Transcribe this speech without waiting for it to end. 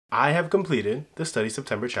I have completed the Study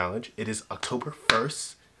September Challenge. It is October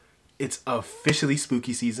 1st. It's officially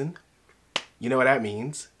spooky season. You know what that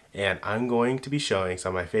means. And I'm going to be showing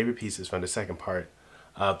some of my favorite pieces from the second part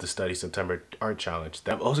of the Study September Art Challenge.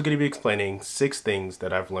 I'm also going to be explaining 6 things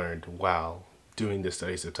that I've learned while doing the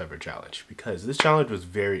Study September Challenge, because this challenge was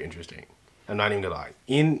very interesting. I'm not even gonna lie.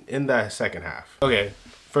 In the second half. Okay,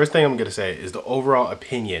 first thing I'm gonna say is the overall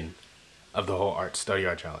opinion of the whole Study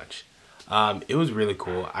Art Challenge. It was really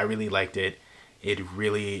cool. I really liked it. It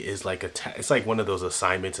really is like it's like one of those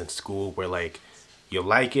assignments in school where like you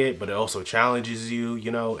like it, but it also challenges you,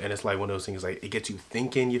 you know, and it's like one of those things like it gets you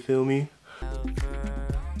thinking, you feel me?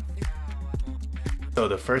 So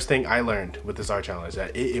the first thing I learned with this art challenge is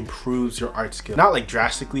that it improves your art skill. Not like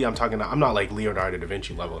drastically, I'm not like Leonardo da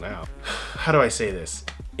Vinci level now. How do I say this?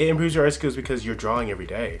 It improves your art skills because you're drawing every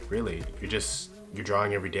day, really. You're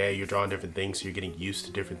drawing every day, you're drawing different things, so you're getting used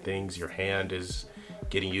to different things. Your hand is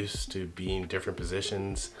getting used to being in different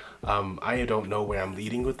positions. I don't know where I'm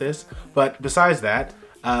leading with this, but besides that,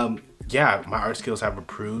 yeah, my art skills have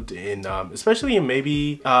improved in, especially in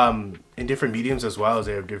maybe in different mediums as well, as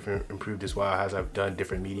they have improved as well as I've done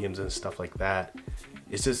different mediums and stuff like that.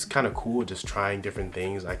 It's just kind of cool just trying different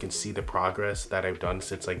things. I can see the progress that I've done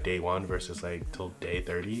since like day 1 versus like till day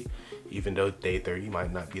 30, even though day 30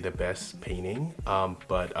 might not be the best painting.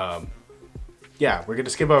 Yeah, we're gonna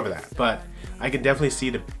skip over that, but I can definitely see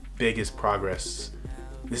the biggest progress.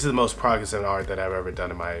 This is the most progress in art that I've ever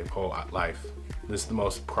done in my whole life. This is the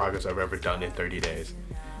most progress I've ever done in 30 days.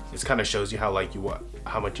 It kind of shows you how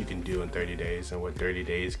how much you can do in 30 days and what 30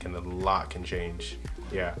 days a lot can change.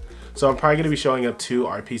 Yeah. So I'm probably gonna be showing up 2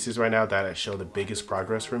 art pieces right now that show the biggest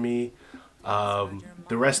progress for me.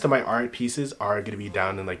 The rest of my art pieces are gonna be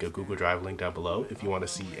down in like a Google Drive link down below if you want to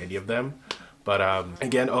see any of them. But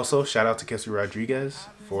again, also shout out to Kelsey Rodriguez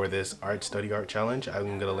for this Study Art Challenge.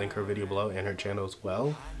 I'm gonna link her video below and her channel as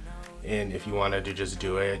well. And if you wanted to just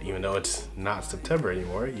do it, even though it's not September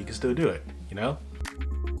anymore, you can still do it, you know?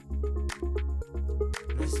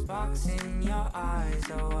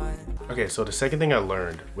 Okay, so the second thing I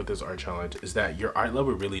learned with this art challenge is that your art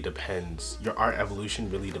level really depends, your art evolution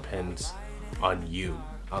really depends on you,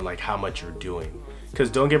 on like how much you're doing. Because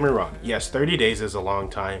don't get me wrong, yes, 30 days is a long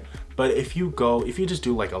time, but if you just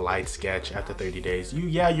do like a light sketch after 30 days,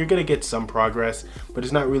 you're gonna get some progress, but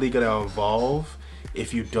it's not really gonna evolve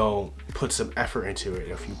if you don't put some effort into it,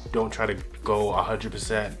 if you don't try to go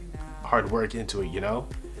 100% hard work into it, you know?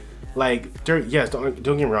 Like, yes, don't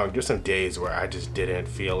get me wrong, there's some days where I just didn't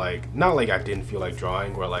feel like, not like I didn't feel like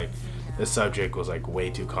drawing, where like the subject was like way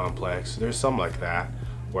too complex. There's some like that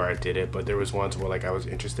where I did it, but there was ones where like I was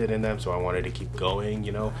interested in them, so I wanted to keep going,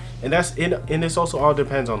 you know? And and this also all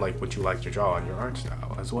depends on like what you like to draw and your art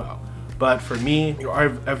style as well. But for me, your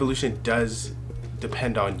art evolution does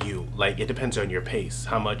depend on you. Like, it depends on your pace.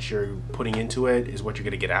 How much you're putting into it is what you're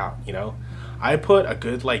gonna get out, you know? I put a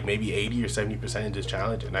good like maybe 80 or 70% in this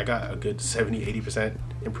challenge, and I got a good 70-80%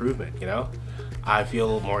 improvement, you know? I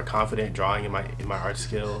feel more confident drawing in my art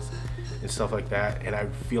skills and stuff like that, and I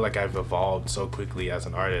feel like I've evolved so quickly as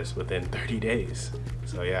an artist within 30 days.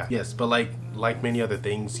 So yeah. Yes, but like many other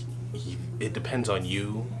things, it depends on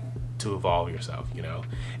you to evolve yourself, you know?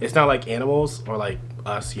 It's not like animals or like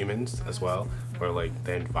us humans as well, where like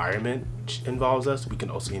the environment involves us. We can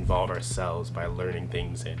also involve ourselves by learning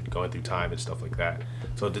things and going through time and stuff like that.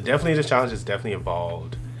 So this challenge has definitely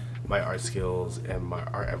evolved my art skills and my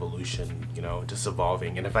art evolution, you know, just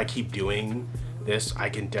evolving. And if I keep doing this, I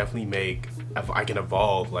can definitely I can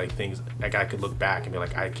evolve like things, like I could look back and be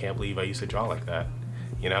like, I can't believe I used to draw like that,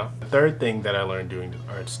 you know? The third thing that I learned during the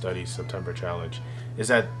Art Study September Challenge is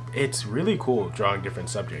that it's really cool drawing different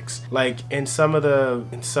subjects. Like in some of the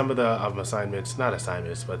assignments, not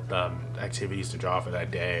assignments, but activities to draw for that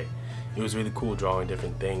day, it was really cool drawing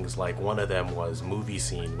different things. Like one of them was movie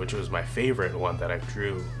scene, which was my favorite one that I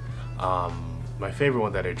drew. My favorite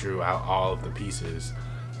one that I drew out all of the pieces.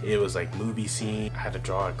 It was like movie scene. I had to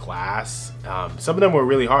draw a glass. Some of them were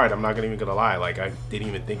really hard. I'm not even gonna lie. Like I didn't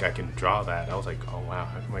even think I can draw that. I was like, oh wow,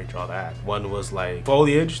 how can I draw that? One was like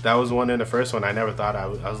foliage. That was one in the first one. I never thought I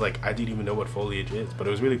was like, I didn't even know what foliage is, but it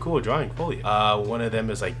was really cool drawing foliage. One of them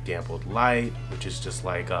is like dampened light, which is just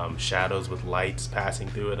like shadows with lights passing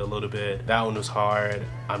through it a little bit. That one was hard.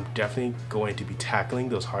 I'm definitely going to be tackling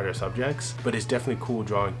those harder subjects, but it's definitely cool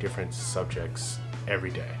drawing different subjects every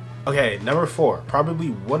day. Okay, number 4, probably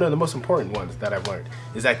one of the most important ones that I've learned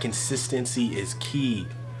is that consistency is key.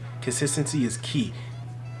 Consistency is key.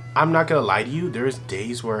 I'm not gonna lie to you, there's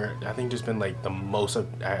days where I think just been like the most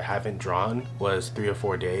I haven't drawn was 3 or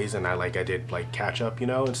 4 days, and I did like catch up, you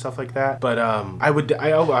know, and stuff like that. But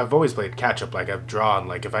I've always played catch up. Like I've drawn,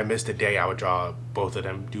 like if I missed a day, I would draw both of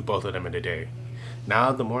them, do both of them in a day.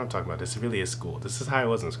 Now the more I'm talking about this, it really is school. This is how I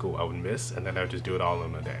was in school. I would miss and then I would just do it all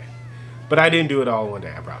in a day. But I didn't do it all in one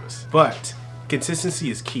day, I promise. But consistency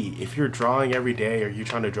is key. If you're drawing every day or you're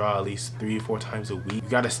trying to draw at least 3 or 4 times a week, you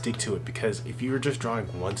gotta stick to it, because if you're just drawing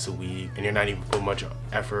once a week and you're not even putting much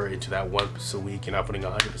effort into that once a week, you're not putting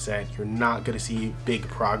 100%, you're not gonna see big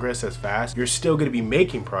progress as fast. You're still gonna be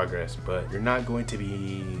making progress, but you're not going to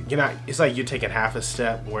be, it's like you're taking half a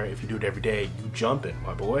step, where if you do it every day, you jumping,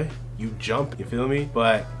 my boy. You jump, you feel me?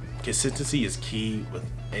 But consistency is key with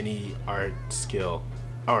any art skill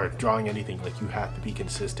or drawing anything. Like you have to be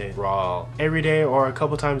consistent, draw every day or a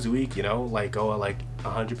couple times a week, you know, like go like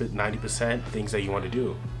 190% things that you want to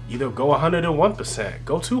do. Either go 101%,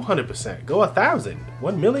 go 200%, go 1,000,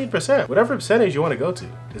 1,000,000%, whatever percentage you want to go to.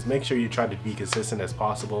 Just make sure you try to be consistent as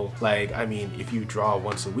possible. Like, I mean, if you draw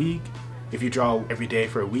once a week, if you draw every day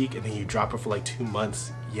for a week and then you drop it for like 2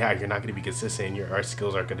 months, yeah, you're not going to be consistent and your art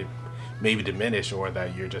skills are going to maybe diminish, or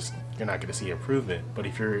that you're not going to see improvement. But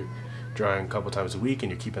if you're drawing a couple times a week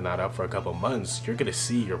and you're keeping that up for a couple months, you're going to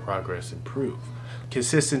see your progress improve.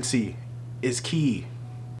 Consistency is key.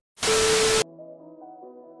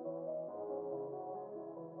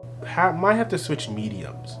 Might have to switch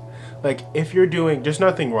mediums. Like if you're doing, there's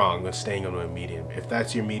nothing wrong with staying on a medium. If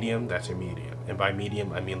that's your medium, that's your medium. And by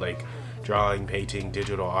medium, I mean like drawing, painting,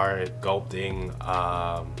 digital art, sculpting,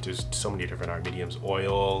 just so many different art mediums,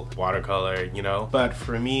 oil, watercolor, you know. But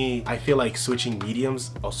for me, I feel like switching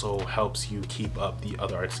mediums also helps you keep up the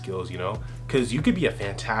other art skills, you know, because you could be a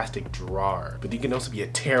fantastic drawer, but you can also be a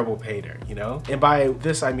terrible painter, you know. And by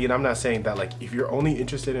this, I mean, I'm not saying that like if you're only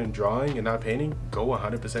interested in drawing and not painting, go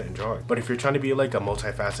 100% in drawing. But if you're trying to be like a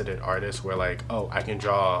multifaceted artist where like, oh, I can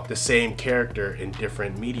draw the same character in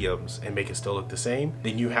different mediums and make it still look the same,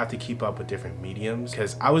 then you have to keep up with different mediums.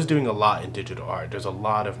 Because I was doing a lot in digital art. There's a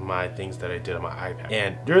lot of my things that I did on my iPad,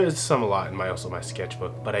 and there is a lot in my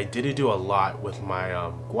sketchbook, but I didn't do a lot with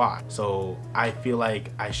my gouache. So I feel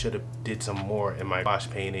like I should have did some more in my gouache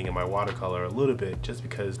painting and my watercolor a little bit, just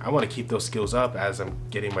because I want to keep those skills up as I'm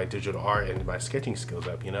getting my digital art and my sketching skills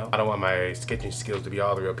up, you know. I don't want my sketching skills to be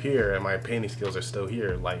all the way up here and my painting skills are still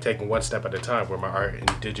here, like taking one step at a time, where my art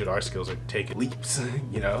and digital art skills are taking leaps,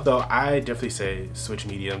 you know. So I definitely say switch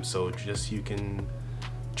mediums, so just you can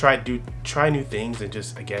try new things and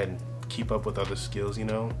just, again, keep up with other skills, you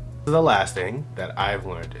know. The last thing that I've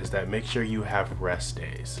learned is that make sure you have rest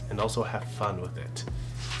days and also have fun with it.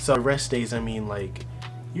 So rest days, I mean, like,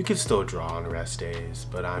 you can still draw on rest days,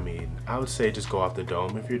 but I mean, I would say just go off the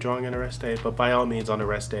dome if you're drawing on a rest day. But by all means, on a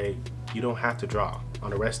rest day, you don't have to draw.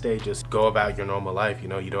 On a rest day, just go about your normal life, you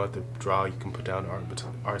know. You don't have to draw. You can put down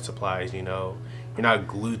art supplies, you know. You're not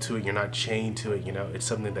glued to it, you're not chained to it, you know. It's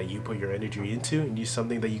something that you put your energy into, and it's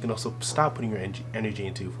something that you can also stop putting your energy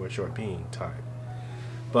into for a short being time.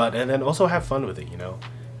 But, and then also have fun with it, you know.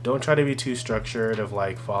 Don't try to be too structured of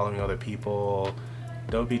like following other people.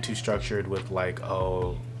 Don't be too structured with like,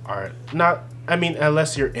 oh, art. I mean,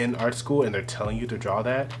 unless you're in art school and they're telling you to draw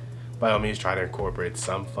that, by all means try to incorporate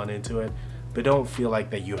some fun into it. But don't feel like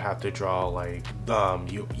that you have to draw like,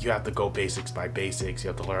 you have to go basics by basics. You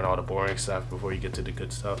have to learn all the boring stuff before you get to the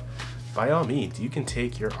good stuff. By all means, you can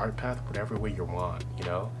take your art path whatever way you want, you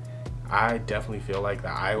know. I definitely feel like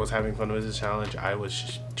that I was having fun with this challenge. I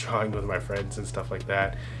was drawing with my friends and stuff like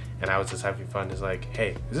that, and I was just having fun. It's like,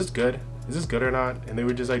 hey, is this good? Is this good or not? And they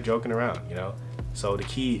were just like joking around, you know. So the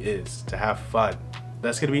key is to have fun.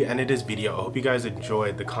 That's gonna be the end of this video. I hope you guys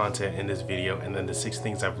enjoyed the content in this video, and then the 6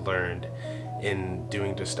 things I've learned in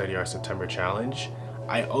doing the Study Art September challenge.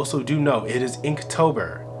 I also do know it is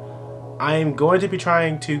Inktober. I'm going to be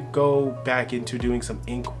trying to go back into doing some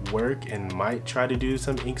ink work and might try to do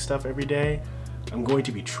some ink stuff every day. I'm going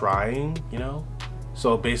to be trying, you know.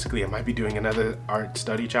 So basically I might be doing another art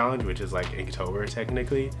study challenge, which is like Inktober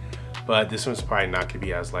technically. But this one's probably not gonna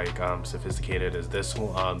be as like sophisticated as this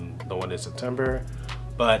one, the one in September.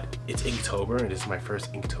 But it's Inktober and it's my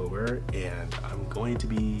first Inktober, and I'm going to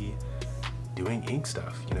be doing ink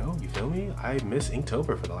stuff, you know, you feel me? I missed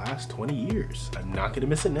Inktober for the last 20 years. I'm not gonna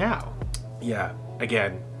miss it now. Yeah,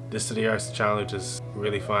 again, this Study Art challenge is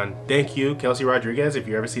really fun. Thank you, Kelsey Rodriguez. If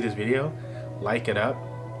you ever see this video, like it up,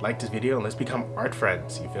 like this video, and let's become art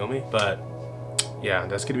friends, you feel me? But yeah,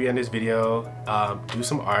 that's gonna be in this video. Do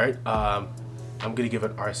some art. I'm gonna give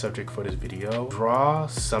an art subject for this video. Draw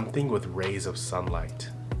something with rays of sunlight.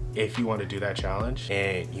 If you want to do that challenge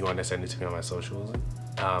and you want to send it to me on my socials,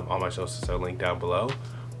 all my socials are linked down below.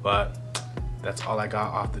 But that's all I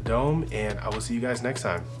got off the dome, and I will see you guys next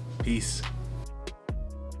time. Peace.